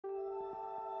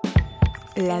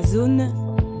La zone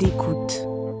d'écoute.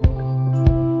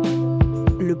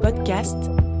 Le podcast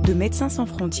de Médecins sans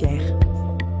frontières.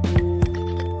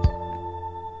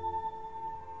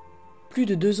 Plus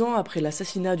de 2 ans après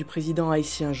l'assassinat du président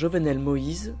haïtien Jovenel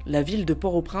Moïse, la ville de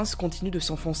Port-au-Prince continue de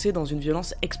s'enfoncer dans une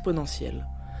violence exponentielle.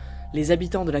 Les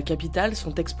habitants de la capitale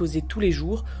sont exposés tous les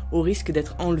jours au risque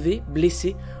d'être enlevés,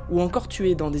 blessés ou encore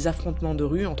tués dans des affrontements de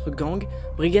rue entre gangs,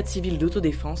 brigades civiles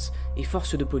d'autodéfense et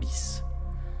forces de police.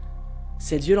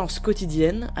 Cette violence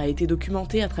quotidienne a été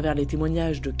documentée à travers les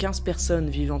témoignages de 15 personnes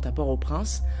vivant à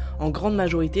Port-au-Prince, en grande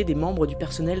majorité des membres du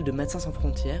personnel de Médecins sans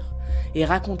frontières, et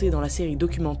racontée dans la série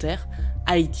documentaire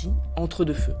Haïti, entre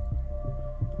deux feux.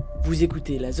 Vous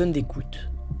écoutez La zone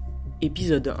d'écoute,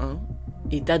 épisode 1,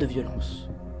 état de violence.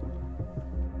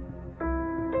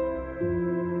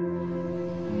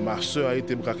 Ma soeur a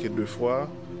été braquée 2 fois,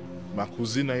 ma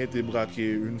cousine a été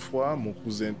braquée 1 fois, mon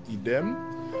cousin idem.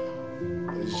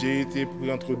 J'ai été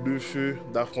pris entre 2 feux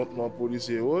d'affrontements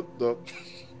policiers et autres. Donc,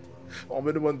 on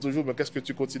me demande toujours, mais qu'est-ce que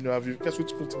tu continues à vivre? Qu'est-ce que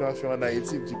tu continues à faire en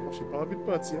Haïti? Je dis, bon, je n'ai pas envie de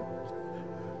partir.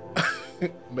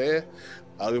 Mais,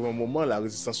 arrive un moment, la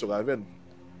résistance sera vaine.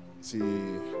 C'est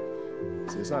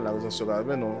ça, la résistance sera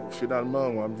vaine.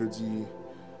 Finalement, moi, je dis,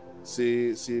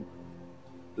 c'est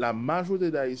la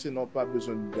majorité d'Haïtiens n'ont pas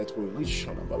besoin d'être riches,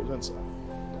 on n'a pas besoin de ça.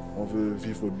 On veut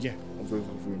vivre bien, on veut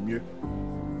vivre mieux.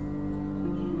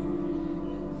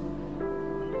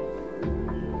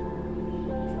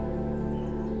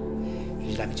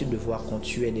 J'ai l'habitude de voir qu'on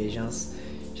tuait des gens,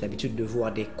 j'ai l'habitude de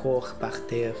voir des corps par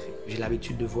terre, j'ai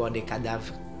l'habitude de voir des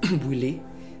cadavres brûlés,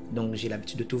 donc j'ai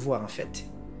l'habitude de tout voir en fait.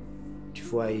 Tu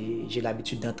vois, et j'ai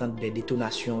l'habitude d'entendre des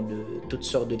détonations, de toutes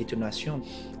sortes de détonations.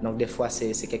 Donc des fois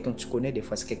c'est quelqu'un que tu connais, des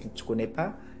fois c'est quelqu'un que tu connais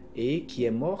pas, et qui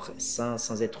est mort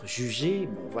sans être jugé,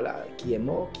 bon, voilà, qui est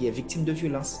mort, qui est victime de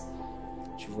violence.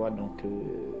 Tu vois, donc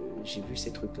j'ai vu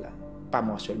ces trucs-là. Pas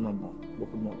moi seulement, bon,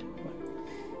 beaucoup de monde. Ouais.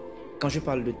 Quand je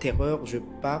parle de terreur, je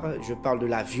parle de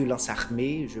la violence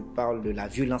armée, je parle de la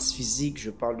violence physique, je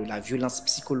parle de la violence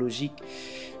psychologique,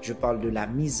 je parle de la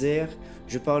misère,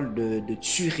 je parle de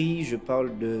tuerie, je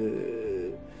parle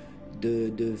de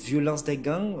violence des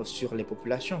gangs sur les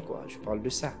populations, quoi. Je parle de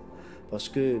ça. Parce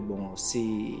que bon,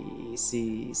 c'est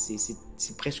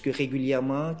presque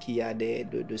régulièrement qu'il y a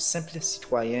de simples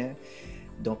citoyens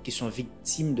donc, qui sont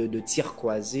victimes de tirs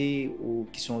croisés ou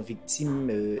qui sont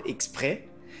victimes exprès,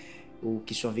 ou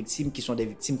qui sont des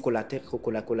victimes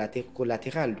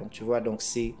collatérales. Donc, tu vois, donc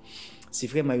c'est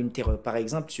vraiment une terreur. Par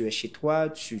exemple, tu es chez toi,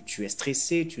 tu es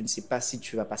stressé, tu ne sais pas si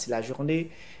tu vas passer la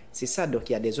journée. C'est ça, donc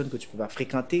il y a des zones que tu ne peux pas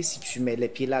fréquenter. Si tu mets les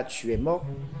pieds là, tu es mort.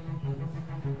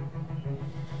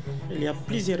 Il y a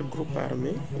plusieurs groupes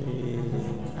armés,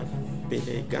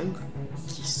 appelés gangs,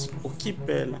 qui occupent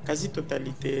la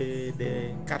quasi-totalité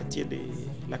des quartiers de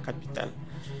la capitale.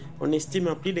 On estime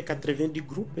à plus de 90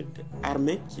 groupes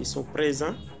armés qui sont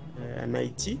présents en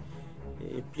Haïti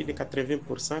et plus de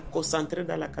 80% concentrés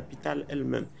dans la capitale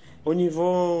elle-même. Au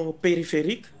niveau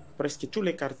périphérique, presque tous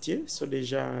les quartiers sont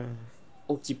déjà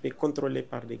occupés, contrôlés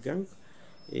par des gangs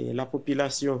et la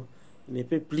population ne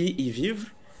peut plus y vivre.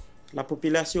 La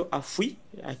population a fui,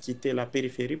 a quitté la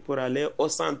périphérie pour aller au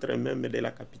centre même de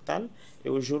la capitale. Et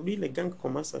aujourd'hui, les gangs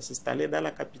commencent à s'installer dans la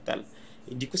capitale.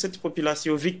 Et du coup, cette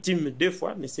population victime 2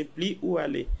 fois ne sait plus où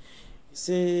aller.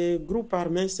 Ces groupes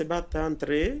armés se battent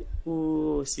entre eux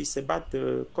ou s'ils se battent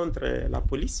contre la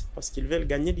police parce qu'ils veulent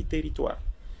gagner du territoire.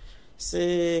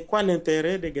 C'est quoi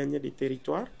l'intérêt de gagner du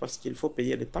territoire? Parce qu'il faut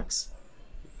payer des taxes,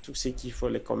 tout ce qu'il faut,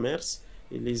 les commerces,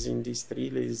 les industries,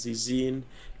 les usines,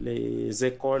 les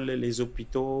écoles, les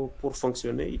hôpitaux, pour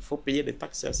fonctionner, il faut payer des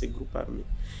taxes à ces groupes armés.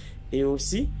 Et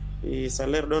aussi, ça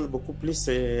leur donne beaucoup plus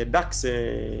d'axes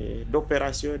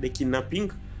d'opérations, de kidnapping,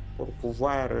 pour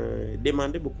pouvoir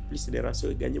demander beaucoup plus de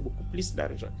ratios et gagner beaucoup plus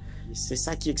d'argent. C'est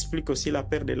ça qui explique aussi la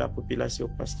perte de la population,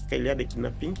 parce qu'il y a des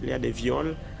kidnappings, il y a des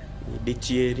viols, des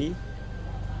tueries.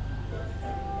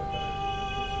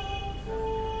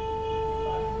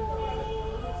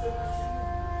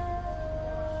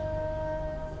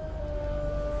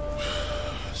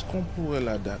 Qu'on pourrait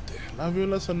la dater. La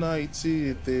violence en Haïti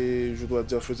était, je dois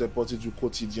dire, faisait partie du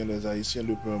quotidien des Haïtiens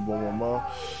depuis un bon moment,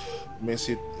 mais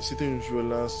c'était une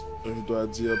violence, je dois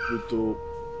dire, plutôt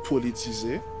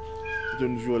politisée. C'était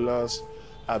une violence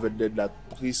avec des dates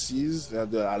précises,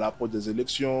 à l'approche des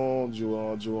élections,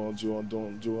 durant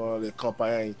les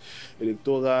campagnes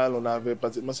électorales. On avait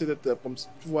pratiquement, c'était comme tu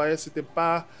voyais, c'était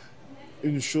pas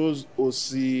une chose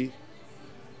aussi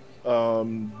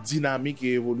dynamique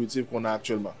et évolutive qu'on a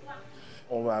actuellement.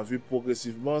 On a vu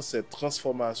progressivement cette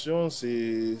transformation,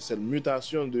 cette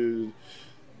mutation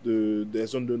des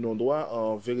zones de non-droit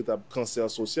en véritable cancer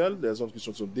social, des zones qui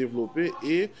sont développées,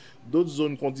 et d'autres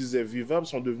zones qu'on disait vivables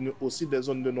sont devenues aussi des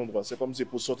zones de non-droit. C'est comme si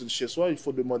pour sortir de chez soi, il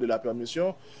faut demander la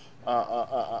permission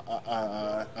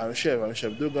à un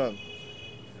chef de gang.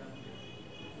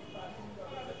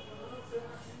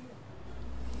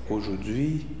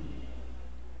 Aujourd'hui,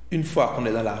 une fois qu'on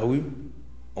est dans la rue,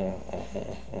 on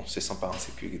ne se sent pas en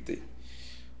sécurité.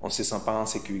 On ne se sent pas en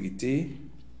sécurité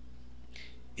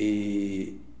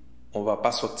et on ne va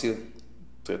pas sortir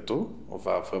très tôt. On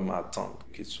va vraiment attendre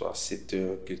qu'il soit 7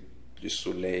 heures, que le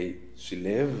soleil se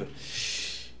lève.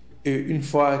 Et une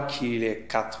fois qu'il est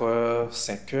 4 heures,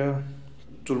 5 heures,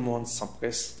 tout le monde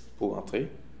s'empresse pour entrer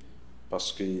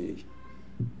parce qu'il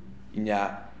n'y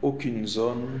a aucune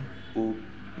zone où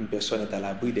une personne est à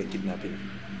l'abri des kidnappings.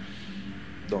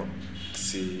 Donc,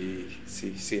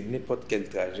 c'est n'importe quel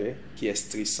trajet qui est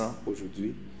stressant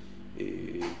aujourd'hui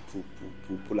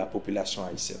pour la population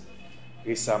haïtienne.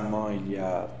 Récemment, il y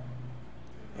a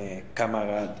un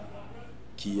camarade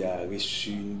qui a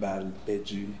reçu une balle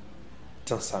perdue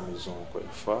dans sa maison, encore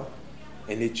une fois.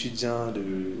 Un étudiant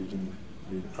d'une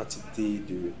entité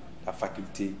de la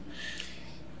faculté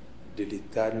de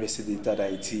l'État, de l'Université d'État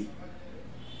d'Haïti,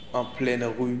 en pleine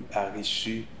rue, a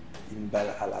reçu une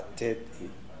balle à la tête et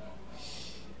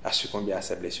a succombé à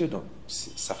sa blessure. Donc,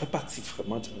 ça fait partie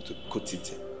vraiment de notre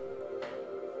quotidien.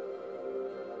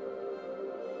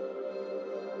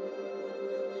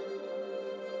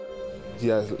 Il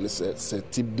y a ce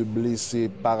type de blessés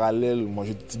parallèles. Moi,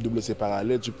 j'ai des types de blessés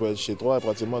parallèles. Tu peux être chez toi et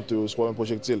pratiquement te reçois un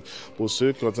projectile. Pour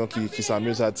ceux qui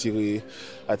s'amusent à tirer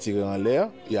en l'air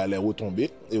et à les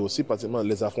retomber. Et aussi, pratiquement,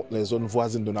 les zones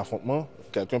voisines d'un affrontement,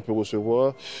 quelqu'un peut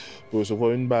recevoir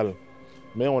une balle.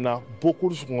 Mais on a beaucoup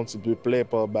de plaies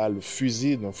par balle, le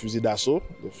fusil d'assaut,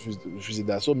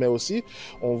 mais aussi,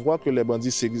 on voit que les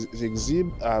bandits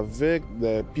s'exhibent avec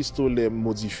des pistolets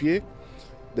modifiés,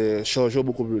 des chargeurs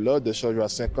beaucoup plus lourds, des chargeurs à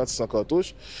 50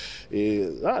 cartouches. Et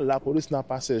là, la police n'a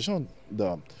pas ces gens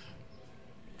d'armes.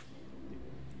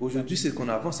 Aujourd'hui, ce qu'on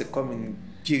avance, c'est comme une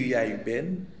guérilla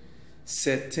urbaine.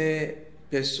 Certaines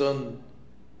personnes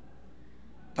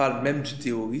parlent même du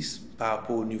terrorisme par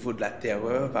rapport au niveau de la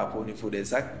terreur, par rapport au niveau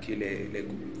des actes que les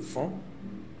groupes font.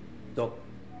 Donc,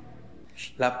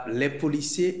 les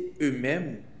policiers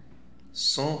eux-mêmes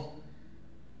sont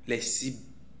les cibles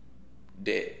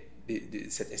de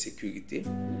cette insécurité.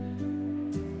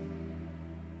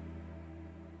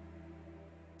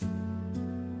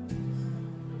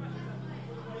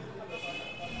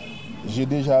 J'ai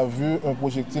déjà vu un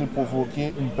projectile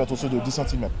provoquer une perte osseuse de 10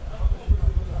 cm.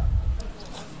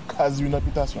 Quasi une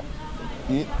amputation.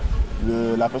 Et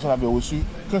la personne n'avait reçu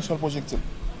qu'un seul projectile.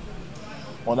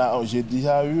 J'ai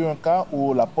déjà eu un cas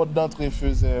où la porte d'entrée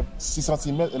faisait 6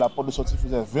 cm et la porte de sortie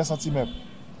faisait 20 cm.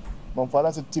 Donc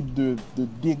voilà ce type de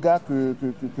dégâts que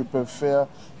peuvent faire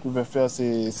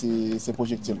ces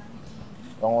projectiles.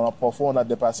 Parfois, on a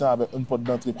des patients avec une porte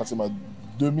d'entrée pratiquement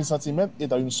 2000 cm et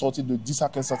dans une sortie de 10 à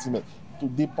 15 cm. Tout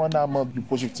dépendamment du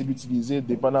projectile utilisé,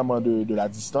 dépendamment de la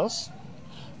distance.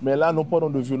 Mais là, nous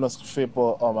parlons de violence faite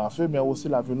par armes à feu, mais aussi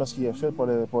la violence qui est faite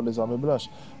par les armes blanches.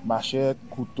 Machette,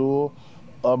 couteau,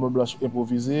 armes blanches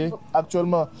improvisées.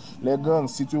 Actuellement, les gangs,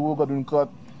 si tu regardes une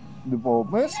carte de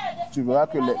Port-au-Prince, tu verras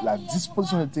que la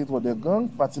disposition du territoire des gangs,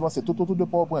 pratiquement, c'est tout autour de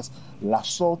Port-au-Prince. La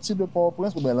sortie de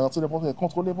Port-au-Prince, ou bien l'entrée de Port-au-Prince est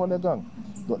contrôlée par les gangs.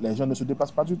 Donc les gens ne se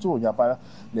déplacent pas du tout. Il n'y a pas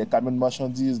les camions de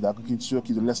marchandises, d'agriculture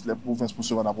qui laissent les provinces pour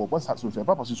se rendre à Port-au-Prince. Ça ne se fait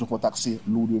pas parce qu'ils se font taxer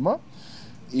lourdement.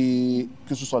 Et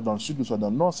que ce soit dans le sud, que ce soit dans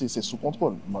le nord, c'est sous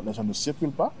contrôle. Donc, les gens ne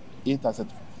circulent pas. Et tu as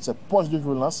cette poche de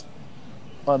violence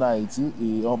en Haïti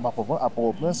et à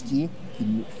Port-au-Prince qui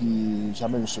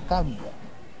jamais ne se calme.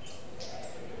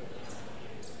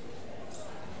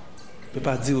 On ne peut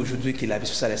pas dire aujourd'hui que la vie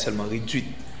sociale est seulement réduite.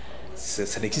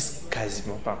 Ça n'existe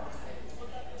quasiment pas.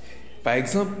 Par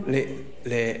exemple,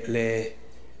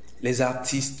 les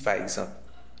artistes, par exemple,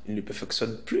 ils ne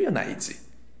perfectionnent plus en Haïti.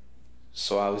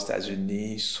 Soit aux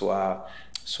États-Unis, soit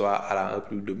à la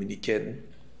République dominicaine.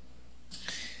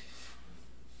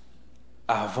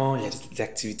 Avant, il y a des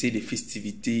activités, des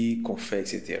festivités qu'on fait,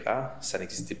 etc. Ça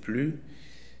n'existait plus.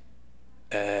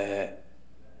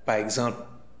 Par exemple,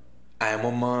 à un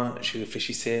moment, je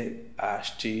réfléchissais à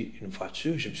acheter une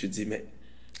voiture. Je me suis dit, mais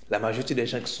la majorité des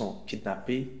gens qui sont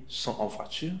kidnappés sont en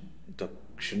voiture. Donc,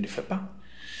 je ne le fais pas.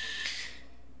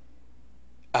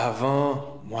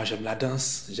 Avant, moi, j'aime la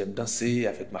danse. J'aime danser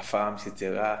avec ma femme,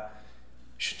 etc.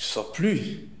 Je ne sors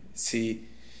plus.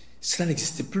 Cela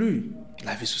n'existait plus.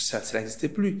 La vie sociale, cela n'existait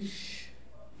plus.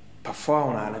 Parfois,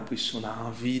 on a l'impression, on a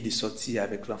envie de sortir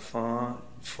avec l'enfant,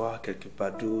 voir quelque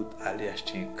part d'autre, aller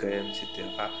acheter une crème, etc.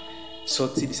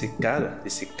 sortir de ces cadres, de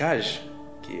ces cages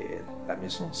qui est la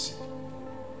maison.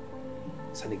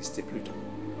 Ça n'existait plus.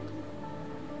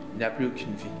 Il n'y a plus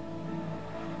aucune vie.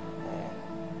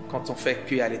 Quand on fait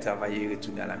que aller travailler,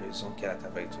 retourner à la maison, qu'aller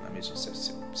travailler, retourner à la maison,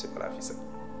 c'est pas la vie, ça.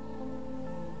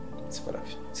 C'est pas la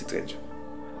vie. C'est très dur.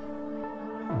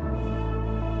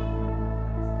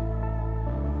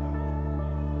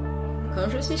 Quand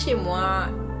je suis chez moi,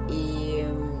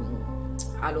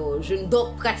 alors je ne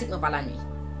dors pratiquement pas la nuit.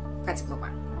 Pratiquement pas.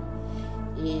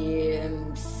 Et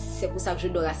c'est pour ça que je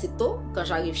dors assez tôt. Quand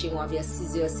j'arrive chez moi vers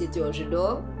 6h, 7h, je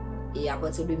dors. Et à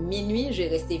partir de minuit, je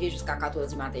reste éveillée jusqu'à 4h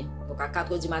du matin. Donc à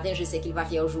 4h du matin, je sais qu'il va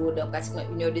faire jour dans pratiquement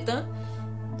 1 heure de temps.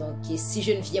 Donc si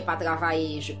je ne viens pas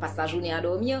travailler, je passe la journée à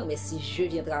dormir. Mais si je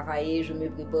viens travailler, je me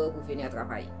prépare pour venir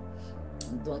travailler.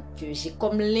 Donc j'ai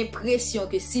comme l'impression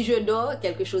que si je dors,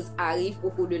 quelque chose arrive au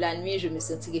cours de la nuit, je me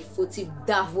sentirai fautive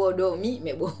d'avoir dormi.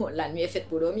 Mais bon, la nuit est faite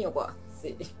pour dormir, quoi.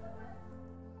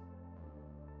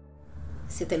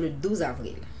 C'était le 12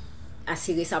 avril.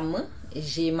 Assez récemment,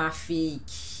 j'ai ma fille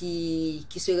qui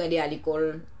se rendait à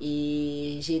l'école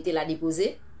et j'ai été la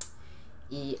déposer.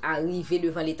 Et arrivé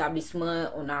devant l'établissement,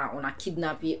 on a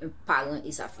kidnappé un parent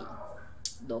et sa fille.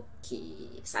 Donc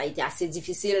ça a été assez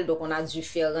difficile, donc on a dû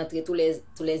faire rentrer tous les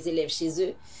élèves chez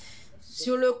eux.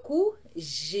 Sur le coup,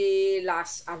 la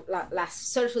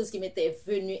seule chose qui m'était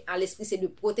venue à l'esprit, c'est de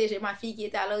protéger ma fille qui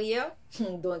était à l'arrière.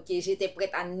 Donc j'étais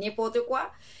prête à n'importe quoi.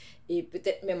 Et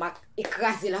peut-être même à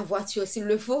écraser la voiture s'il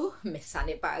le faut, mais ça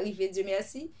n'est pas arrivé, Dieu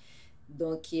merci.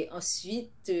 Donc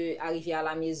ensuite, arrivé à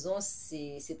la maison,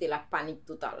 c'était la panique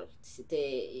totale.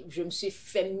 Je me suis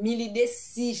fait 1000 idées.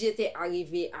 Si j'étais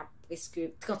arrivée à presque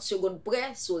 30 secondes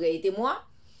près, ça aurait été moi.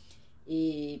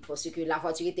 Et parce que la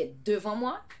voiture était devant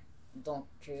moi. Donc,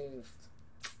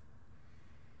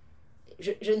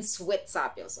 je ne souhaite ça à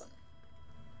personne.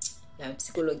 Il y a un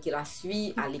psychologue qui la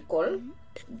suit à l'école.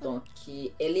 Donc,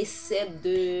 elle essaie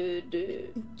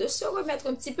de se remettre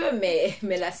un petit peu, mais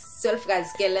la seule phrase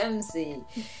qu'elle aime, c'est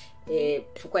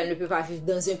pourquoi elle ne peut pas vivre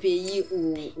dans un pays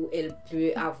où elle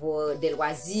peut avoir des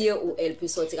loisirs, où elle peut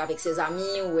sortir avec ses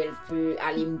amis, où elle peut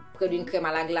aller prendre une crème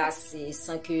à la glace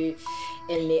sans qu'elle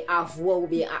n'ait à voir ou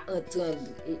bien à entendre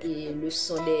le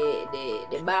son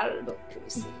des balles.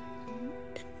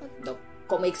 Donc,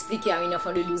 comment expliquer à une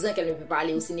enfant de 12 ans qu'elle ne peut pas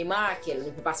aller au cinéma, qu'elle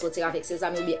ne peut pas sortir avec ses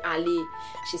amis ou bien aller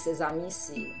chez ses amis,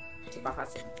 c'est pas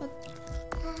facile.